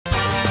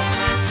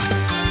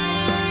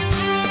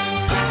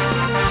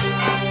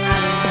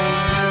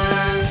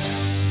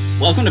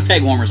Welcome to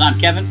Pegwarmers. I'm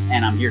Kevin,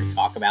 and I'm here to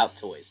talk about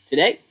toys.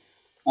 Today,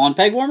 on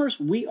Pegwarmers,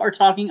 we are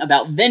talking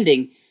about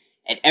vending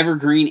at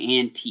Evergreen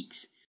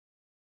Antiques.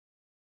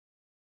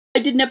 I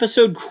did an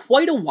episode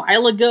quite a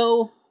while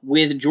ago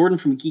with Jordan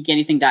from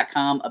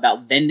GeekAnything.com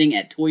about vending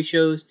at toy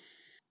shows,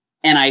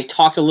 and I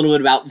talked a little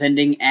bit about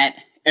vending at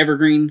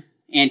Evergreen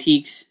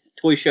Antiques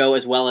toy show,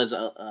 as well as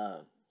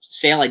a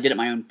sale I did at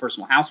my own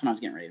personal house when I was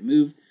getting ready to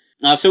move.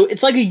 So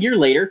it's like a year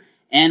later,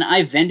 and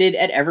I vended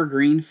at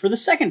Evergreen for the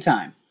second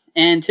time.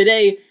 And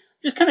today,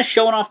 just kind of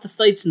showing off the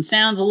sights and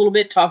sounds a little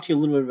bit, talk to you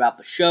a little bit about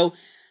the show.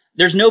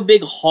 There's no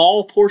big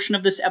haul portion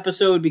of this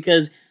episode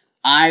because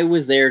I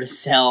was there to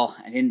sell.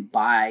 I didn't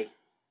buy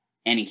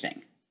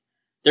anything.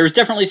 There was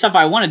definitely stuff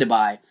I wanted to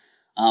buy,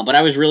 but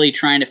I was really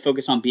trying to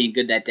focus on being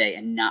good that day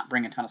and not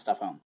bring a ton of stuff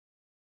home.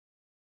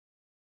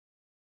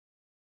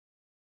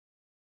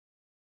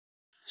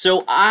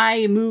 So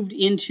I moved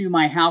into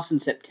my house in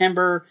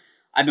September.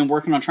 I've been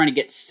working on trying to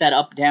get set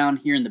up down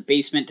here in the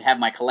basement to have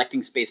my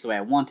collecting space the way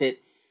I want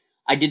it.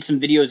 I did some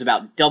videos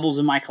about doubles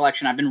in my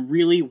collection. I've been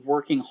really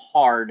working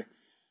hard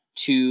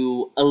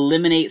to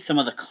eliminate some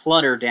of the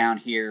clutter down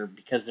here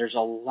because there's a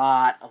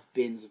lot of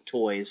bins of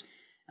toys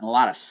and a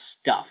lot of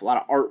stuff, a lot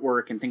of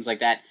artwork and things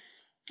like that.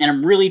 And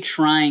I'm really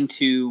trying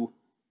to,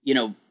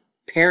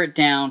 pare it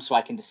down so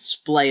I can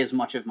display as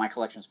much of my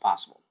collection as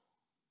possible.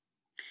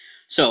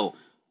 So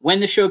when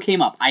the show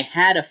came up, I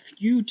had a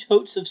few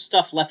totes of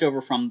stuff left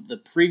over from the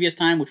previous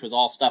time, which was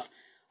all stuff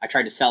I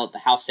tried to sell at the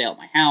house sale at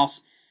my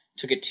house.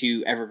 Took it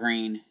to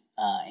Evergreen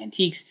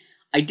Antiques.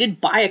 I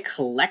did buy a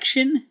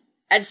collection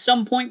at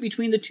some point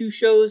between the two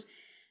shows.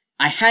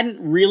 I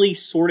hadn't really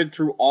sorted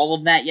through all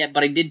of that yet,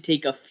 but I did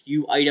take a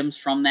few items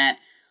from that.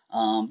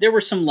 There were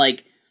some,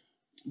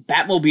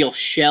 Batmobile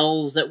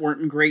shells that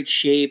weren't in great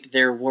shape.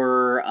 There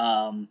were...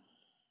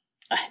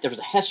 there was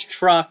a Hess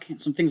truck and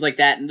some things like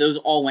that, and those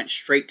all went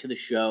straight to the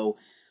show.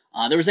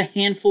 There was a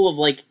handful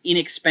of,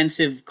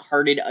 inexpensive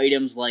carded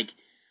items,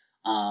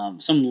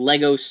 some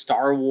Lego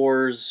Star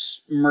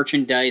Wars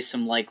merchandise,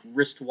 some, licensed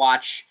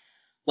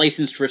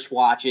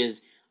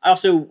wristwatches. I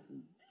also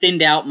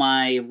thinned out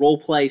my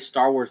roleplay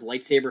Star Wars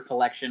lightsaber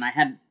collection. I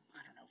had,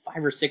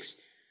 5 or 6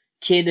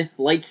 kid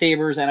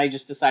lightsabers, and I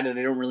just decided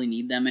I don't really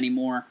need them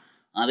anymore.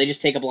 They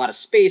just take up a lot of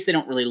space. They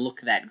don't really look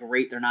that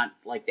great. They're not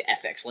like the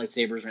FX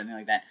lightsabers or anything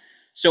like that.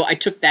 So I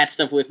took that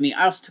stuff with me.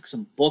 I also took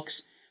some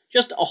books,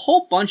 just a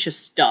whole bunch of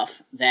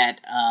stuff that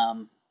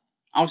I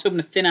was hoping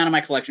to thin out of my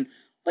collection.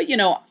 But,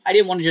 I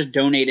didn't want to just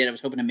donate it. I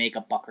was hoping to make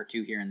a buck or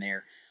two here and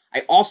there.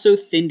 I also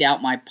thinned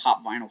out my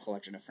pop vinyl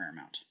collection a fair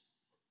amount.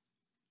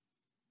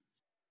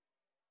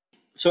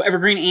 So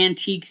Evergreen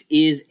Antiques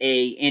is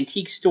a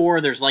antique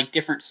store. There's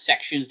different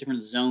sections,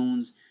 different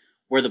zones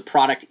where the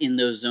product in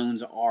those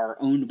zones are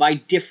owned by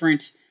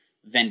different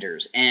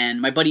vendors.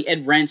 And my buddy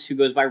Ed Rents, who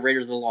goes by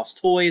Raiders of the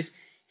Lost Toys,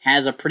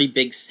 has a pretty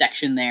big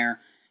section there,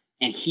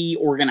 and he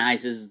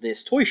organizes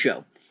this toy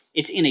show.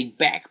 It's in a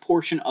back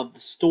portion of the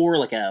store,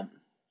 it's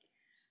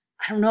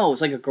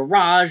like a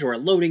garage or a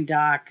loading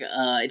dock.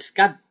 It's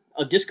got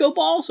a disco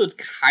ball, so it's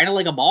kind of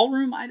like a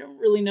ballroom. I don't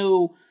really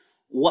know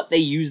what they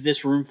use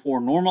this room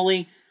for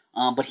normally,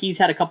 but he's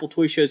had a couple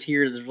toy shows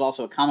here. There's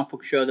also a comic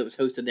book show that was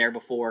hosted there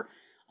before.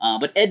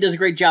 But Ed does a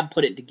great job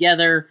putting it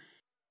together.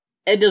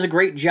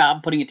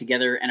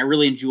 And I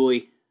really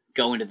enjoy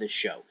going to this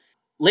show.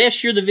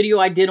 Last year, the video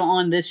I did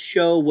on this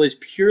show was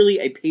purely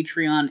a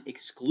Patreon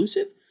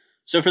exclusive.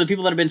 So for the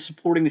people that have been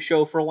supporting the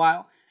show for a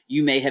while,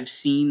 you may have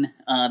seen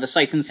the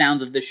sights and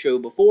sounds of this show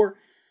before.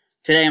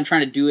 Today, I'm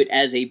trying to do it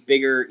as a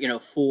bigger,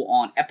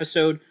 full-on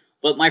episode.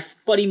 But my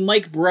buddy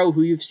Mike Bro,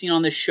 who you've seen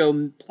on this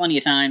show plenty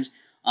of times,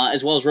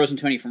 as well as Rose and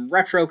Tony from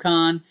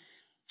RetroCon,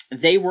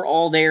 they were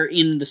all there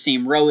in the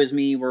same row as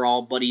me. We're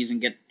all buddies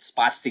and get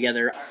spots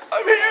together.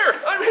 I'm here!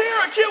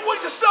 I can't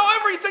wait to sell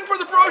everything for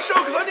the Bro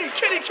Show because I need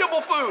kitty kibble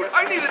food!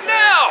 I need it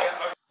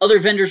now! Other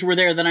vendors were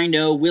there that I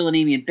know. Will and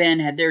Amy and Ben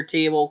had their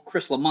table.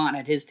 Chris Lamont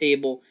had his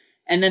table.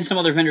 And then some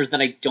other vendors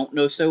that I don't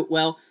know so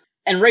well.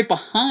 And right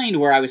behind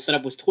where I was set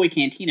up was Toy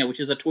Cantina, which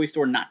is a toy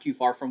store not too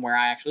far from where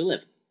I actually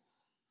live.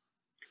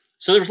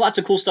 So there was lots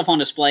of cool stuff on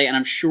display, and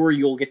I'm sure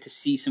you'll get to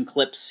see some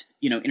clips,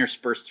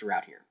 interspersed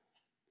throughout here.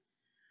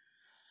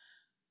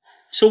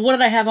 So what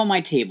did I have on my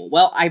table?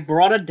 Well, I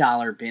brought a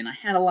dollar bin. I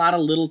had a lot of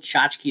little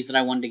tchotchkes that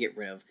I wanted to get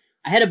rid of.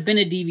 I had a bin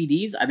of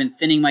DVDs. I've been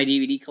thinning my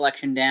DVD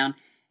collection down.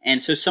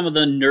 And so some of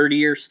the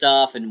nerdier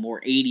stuff and more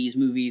 80s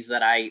movies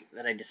that I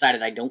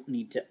decided I don't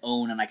need to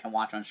own and I can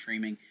watch on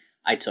streaming,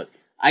 I took.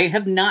 I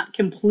have not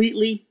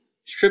completely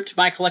stripped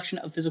my collection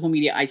of physical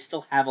media. I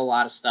still have a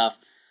lot of stuff.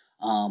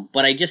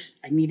 But I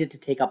needed to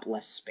take up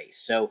less space.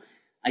 So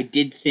I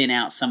did thin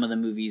out some of the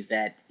movies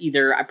that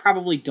either I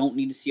probably don't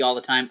need to see all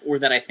the time or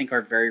that I think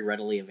are very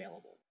readily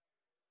available.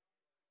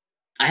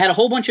 I had a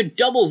whole bunch of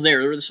doubles there.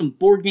 There were some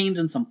board games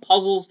and some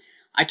puzzles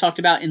I talked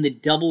about in the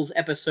doubles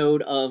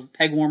episode of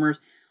Pegwarmers.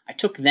 I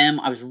took them.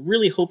 I was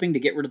really hoping to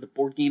get rid of the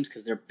board games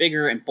because they're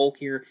bigger and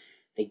bulkier.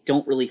 They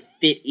don't really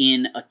fit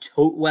in a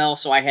tote well.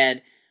 So I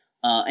had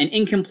an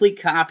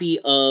incomplete copy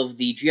of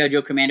the G.I.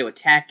 Joe Commando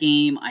Attack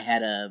game. I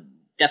had a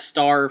Death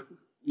Star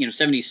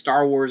 '70s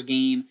Star Wars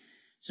game,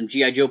 some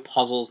G.I. Joe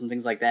puzzles and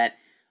things like that.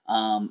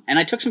 And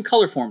I took some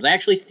color forms. I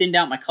actually thinned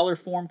out my color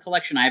form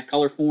collection. I have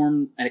color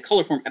form and a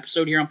color form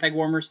episode here on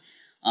Pegwarmers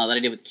that I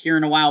did with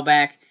Kieran a while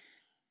back.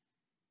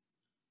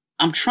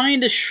 I'm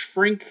trying to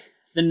shrink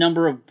the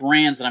number of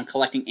brands that I'm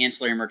collecting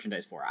ancillary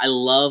merchandise for. I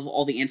love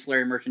all the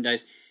ancillary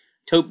merchandise,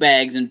 tote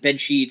bags and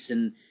bed sheets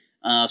and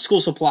school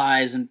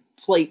supplies and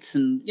plates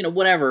and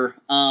whatever.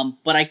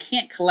 But I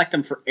can't collect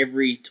them for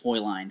every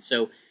toy line.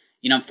 So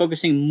I'm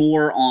focusing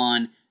more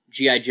on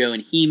G.I. Joe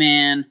and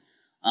He-Man,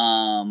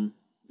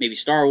 maybe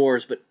Star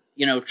Wars, but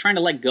trying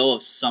to let go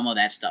of some of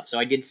that stuff. So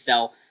I did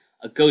sell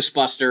a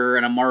Ghostbuster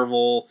and a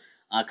Marvel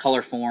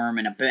color form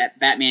and a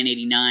Batman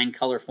 '89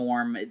 color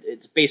form.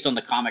 It's based on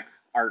the comic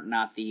art,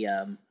 not the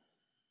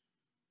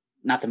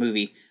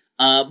movie.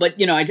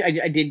 But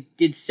I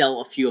did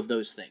sell a few of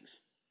those things.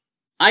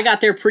 I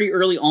got there pretty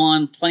early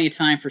on, plenty of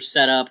time for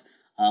setup.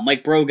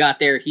 Mike Bro got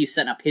there. He's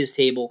setting up his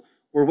table.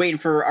 We're waiting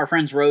for our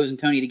friends Rose and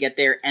Tony to get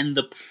there, and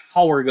the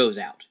power goes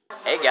out.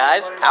 Hey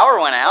guys, power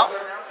went out.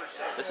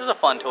 This is a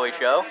fun toy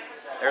show.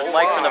 There's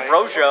Mike from the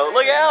Bro Show.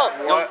 Look out!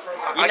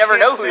 You never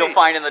know who you'll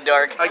find in the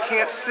dark. I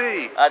can't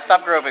see.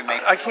 Stop groping me.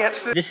 I can't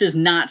see. This is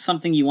not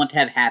something you want to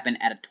have happen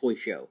at a toy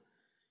show.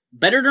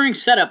 Better during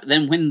setup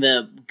than when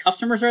the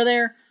customers are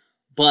there,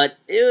 but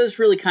it was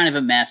really kind of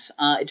a mess.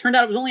 It turned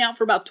out it was only out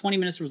for about 20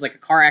 minutes. There was like a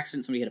car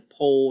accident. Somebody hit a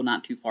pole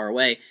not too far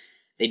away.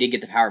 They did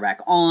get the power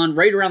back on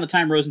right around the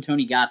time Rose and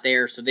Tony got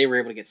there, so they were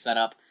able to get set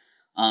up.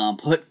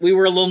 But we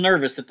were a little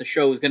nervous that the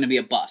show was going to be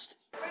a bust.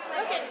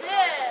 Look at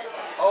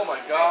this! Oh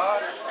my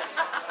gosh.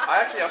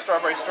 I actually have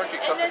strawberry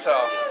storkicks up to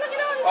tell.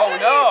 Oh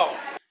no!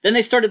 Then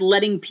they started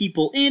letting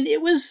people in.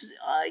 It was,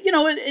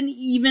 an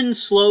even,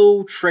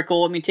 slow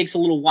trickle. I mean, it takes a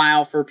little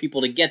while for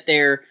people to get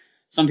there.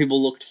 Some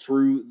people looked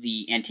through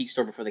the antique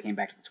store before they came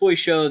back to the toy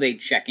show. They'd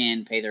check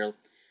in, pay their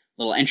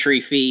little entry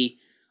fee,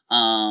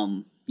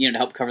 to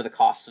help cover the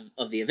costs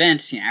of the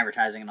event,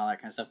 advertising and all that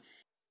kind of stuff.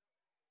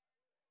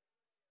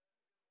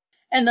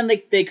 And then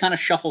they kind of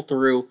shuffle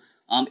through.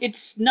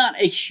 It's not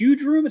a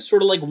huge room. It's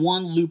sort of like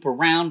one loop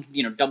around,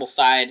 double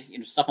side,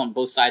 stuff on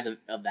both sides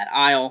of that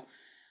aisle.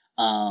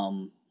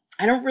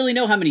 I don't really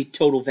know how many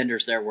total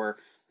vendors there were,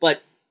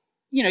 but,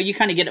 you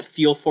kind of get a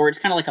feel for it. It's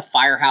kind of like a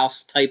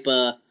firehouse type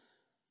of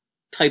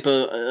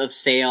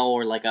sale,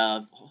 or like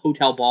a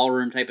hotel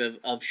ballroom type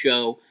of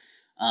show,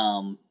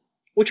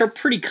 which are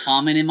pretty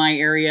common in my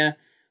area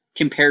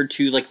compared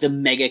to like the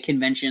mega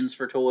conventions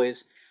for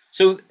toys.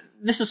 So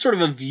this is sort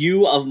of a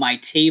view of my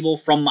table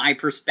from my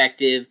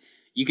perspective.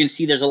 You can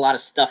see there's a lot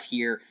of stuff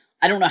here.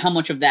 I don't know how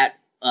much of that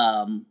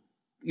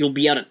you'll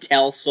be able to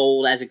tell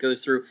sold as it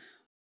goes through.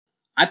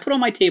 I put on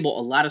my table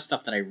a lot of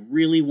stuff that I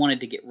really wanted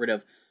to get rid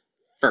of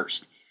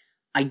first.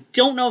 I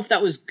don't know if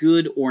that was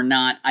good or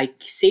not. I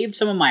saved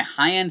some of my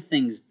high-end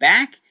things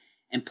back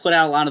and put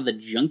out a lot of the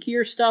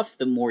junkier stuff,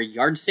 the more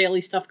yard sale-y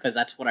stuff, because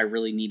that's what I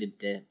really needed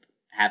to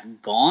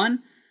have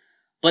gone.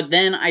 But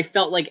then I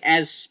felt like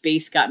as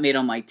space got made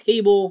on my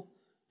table,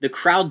 the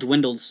crowd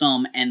dwindled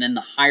some, and then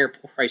the higher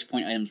price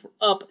point items were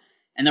up,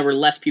 and there were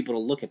less people to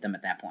look at them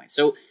at that point.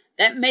 So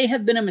that may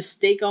have been a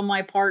mistake on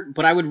my part,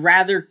 but I would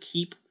rather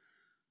keep,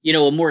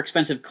 a more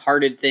expensive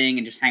carded thing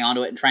and just hang on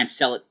to it and try and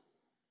sell it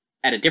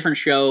at a different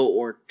show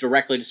or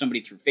directly to somebody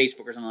through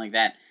Facebook or something like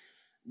that,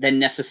 than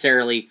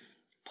necessarily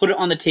put it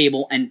on the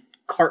table and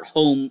cart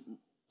home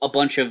a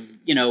bunch of,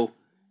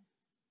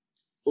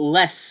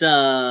 less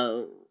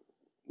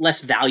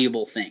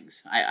valuable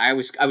things. I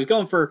was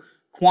going for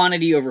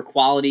quantity over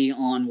quality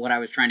on what I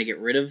was trying to get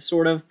rid of,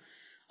 sort of.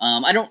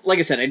 Like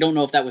I said, I don't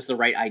know if that was the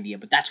right idea,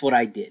 but that's what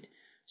I did.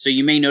 So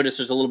you may notice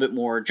there's a little bit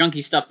more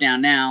junky stuff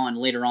down now, and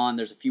later on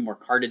there's a few more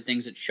carded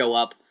things that show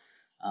up.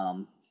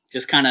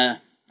 Just kind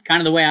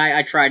of the way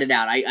I tried it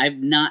out. I've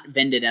not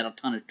vended at a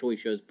ton of toy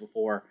shows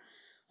before.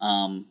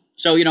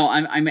 So,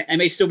 I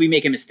may still be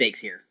making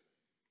mistakes here.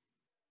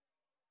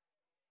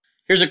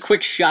 Here's a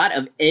quick shot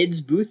of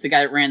Ed's booth, the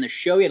guy that ran the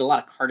show. He had a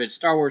lot of carded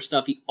Star Wars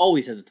stuff. He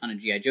always has a ton of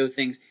G.I. Joe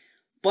things.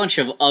 Bunch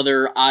of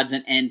other odds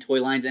and end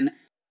toy lines. And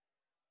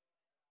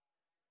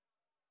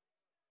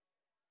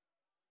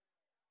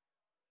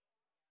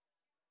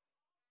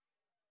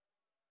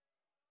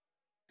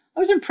I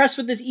was impressed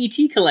with this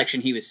E.T.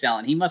 collection he was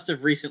selling. He must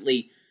have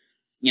recently,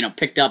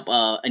 picked up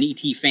an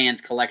E.T.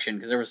 fans collection,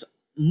 because there was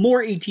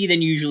more E.T.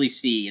 than you usually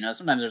see.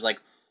 Sometimes there's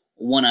like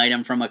one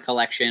item from a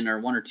collection or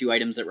one or two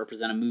items that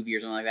represent a movie or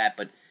something like that.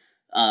 But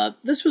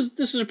this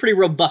was a pretty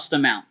robust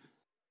amount.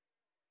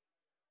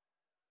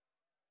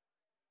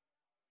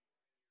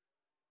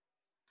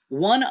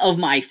 One of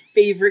my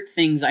favorite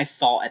things I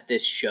saw at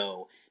this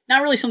show,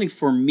 not really something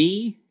for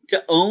me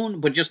to own,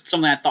 but just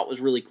something I thought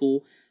was really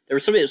cool. There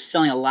was somebody that was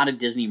selling a lot of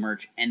Disney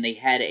merch, and they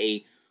had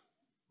a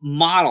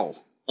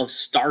model of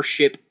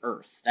Starship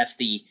Earth. That's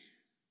the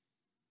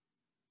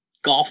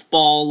golf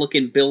ball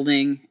looking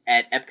building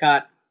at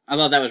Epcot. I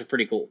thought that was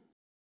pretty cool.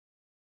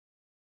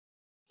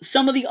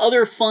 Some of the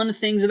other fun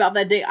things about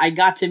that day, I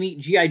got to meet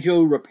G.I.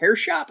 Joe Repair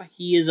Shop.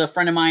 He is a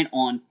friend of mine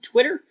on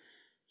Twitter.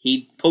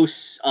 He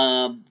posts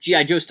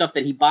G.I. Joe stuff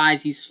that he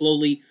buys. He's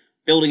slowly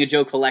building a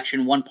Joe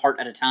collection one part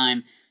at a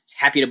time. He's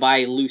happy to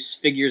buy loose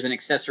figures and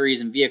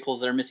accessories and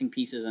vehicles that are missing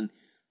pieces and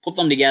put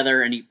them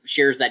together, and he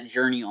shares that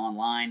journey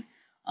online.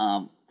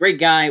 Great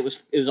guy. It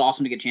was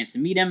awesome to get a chance to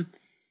meet him.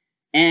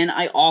 And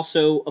I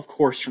also, of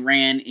course,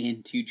 ran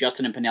into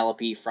Justin and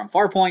Penelope from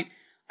Farpoint.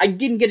 I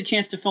didn't get a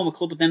chance to film a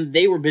clip with them.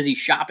 They were busy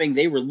shopping.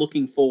 They were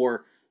looking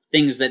for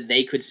things that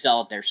they could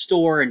sell at their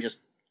store and just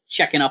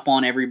checking up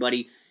on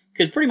everybody,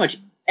 because pretty much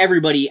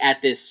everybody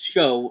at this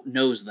show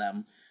knows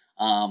them.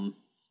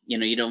 You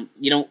know,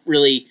 you don't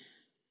really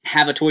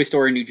have a toy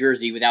store in New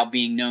Jersey without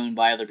being known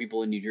by other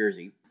people in New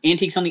Jersey.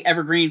 Antiques on the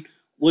Evergreen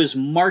was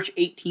March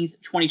 18th,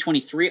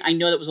 2023. I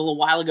know that was a little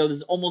while ago.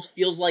 This almost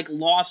feels like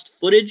lost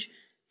footage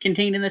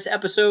contained in this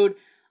episode.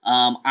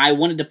 I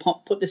wanted to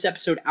put this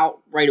episode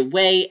out right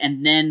away,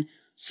 and then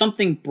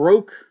something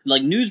broke,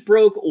 like news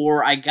broke,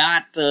 or I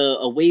got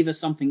a wave of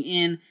something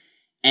in,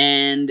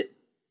 and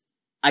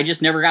I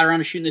just never got around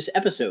to shooting this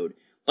episode.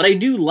 But I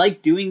do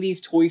like doing these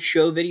toy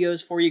show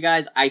videos for you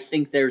guys. I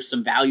think there's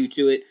some value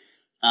to it.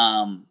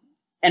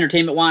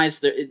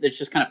 Entertainment-wise, it's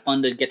just kind of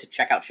fun to get to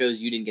check out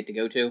shows you didn't get to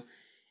go to.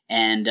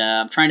 And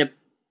I'm trying to,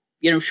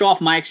 you know, show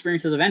off my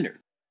experience as a vendor.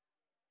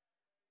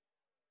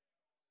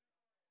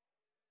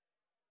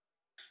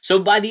 So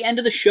by the end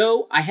of the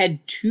show, I had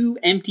 2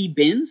 empty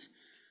bins.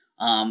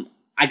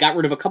 I got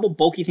rid of a couple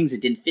bulky things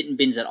that didn't fit in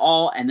bins at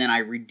all, and then I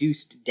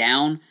reduced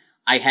down.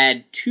 I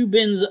had 2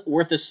 bins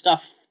worth of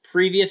stuff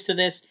previous to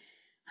this.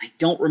 I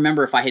don't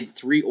remember if I had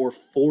 3 or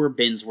 4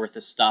 bins worth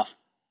of stuff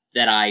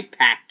that I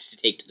packed to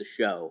take to the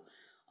show.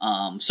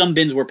 Some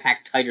bins were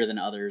packed tighter than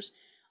others.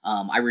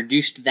 I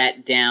reduced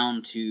that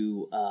down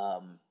to,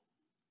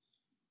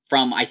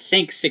 from I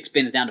think 6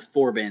 bins down to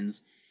 4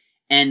 bins.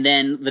 And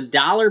then the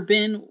dollar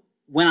bin,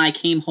 when I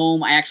came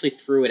home, I actually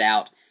threw it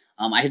out.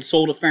 I had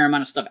sold a fair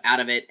amount of stuff out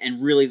of it,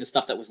 and really the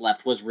stuff that was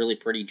left was really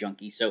pretty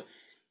junky. So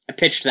I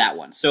pitched that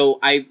one. So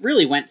I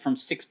really went from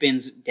 6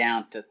 bins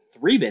down to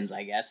 3 bins,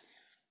 I guess.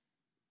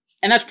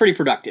 And that's pretty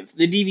productive.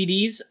 The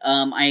DVDs,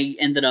 I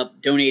ended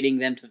up donating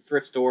them to the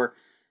thrift store.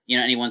 You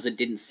know, any ones that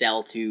didn't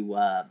sell to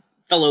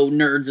fellow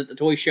nerds at the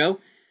toy show.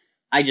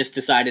 I just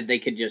decided they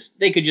could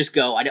just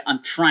go.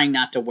 I'm trying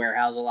not to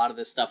warehouse a lot of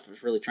this stuff. I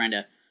was really trying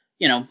to,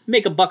 you know,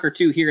 make a buck or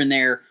two here and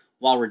there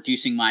while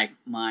reducing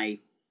my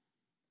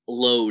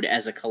load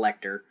as a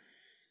collector.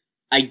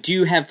 I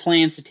do have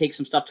plans to take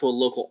some stuff to a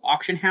local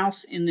auction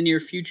house in the near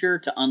future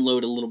to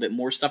unload a little bit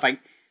more stuff.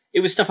 It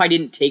was stuff I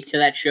didn't take to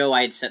that show.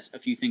 I had set a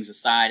few things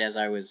aside as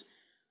I was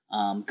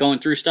going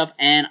through stuff.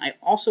 And I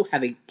also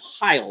have a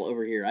pile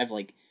over here. I have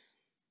like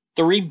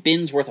 3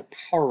 bins worth of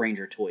Power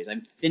Ranger toys.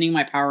 I'm thinning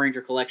my Power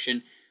Ranger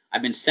collection.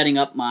 I've been setting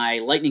up my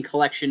Lightning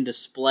collection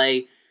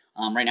display.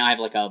 Right now I have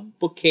like a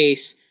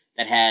bookcase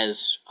that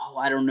has,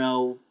 I don't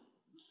know,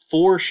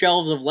 4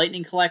 shelves of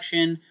Lightning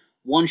collection,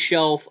 1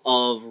 shelf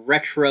of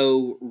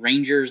retro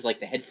Rangers,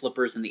 like the head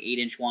flippers and the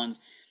 8-inch ones,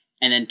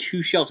 and then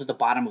 2 shelves at the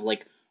bottom of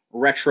like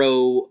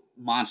retro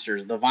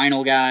monsters, the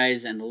vinyl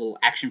guys and the little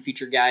action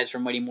feature guys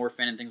from Mighty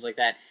Morphin and things like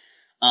that.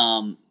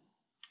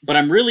 But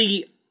I'm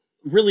really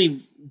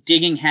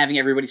digging having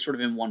everybody sort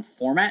of in one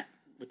format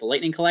with the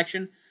Lightning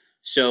collection.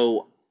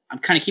 So I'm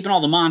kind of keeping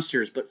all the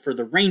monsters, but for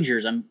the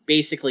Rangers, I'm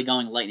basically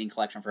going Lightning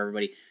collection for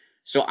everybody.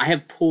 So I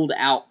have pulled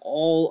out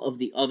all of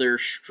the other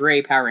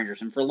stray Power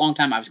Rangers. And for a long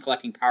time, I was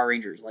collecting Power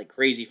Rangers like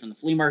crazy from the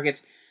flea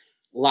markets.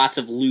 Lots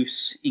of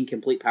loose,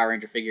 incomplete Power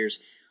Ranger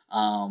figures.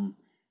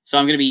 So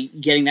I'm going to be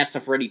getting that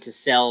stuff ready to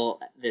sell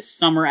this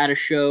summer at a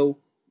show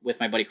with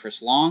my buddy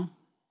Chris Long.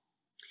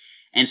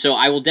 And so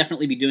I will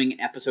definitely be doing an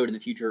episode in the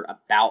future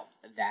about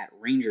that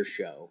Ranger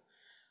show.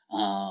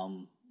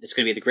 It's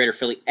going to be at the Greater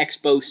Philly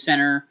Expo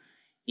Center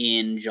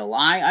in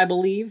July, I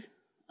believe.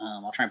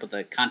 I'll try and put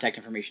the contact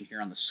information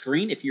here on the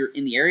screen. If you're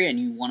in the area and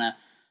you want to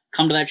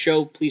come to that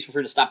show, please feel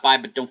free to stop by,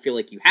 but don't feel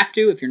like you have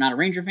to if you're not a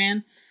Ranger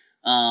fan,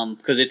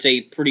 because it's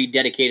a pretty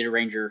dedicated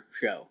Ranger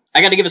show.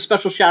 I got to give a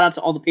special shout out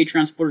to all the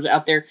Patreon supporters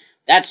out there.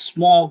 That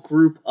small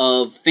group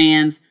of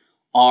fans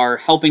are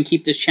helping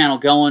keep this channel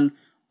going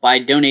by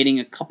donating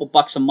a couple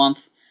bucks a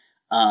month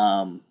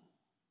to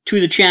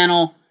the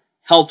channel.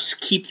 Helps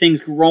keep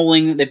things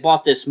rolling. They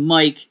bought this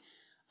mic.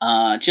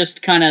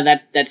 Just kind of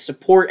that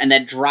support and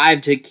that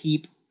drive to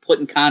keep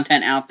putting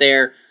content out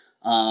there,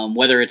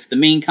 whether it's the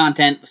main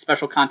content, the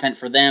special content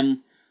for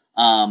them,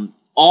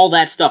 all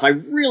that stuff. I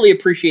really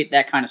appreciate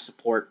that kind of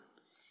support.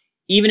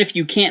 Even if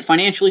you can't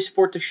financially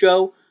support the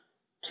show,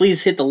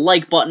 please hit the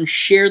like button,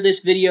 share this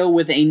video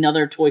with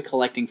another toy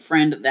collecting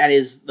friend. That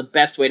is the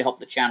best way to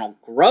help the channel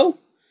grow.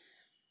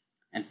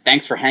 And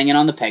thanks for hanging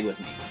on the peg with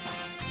me.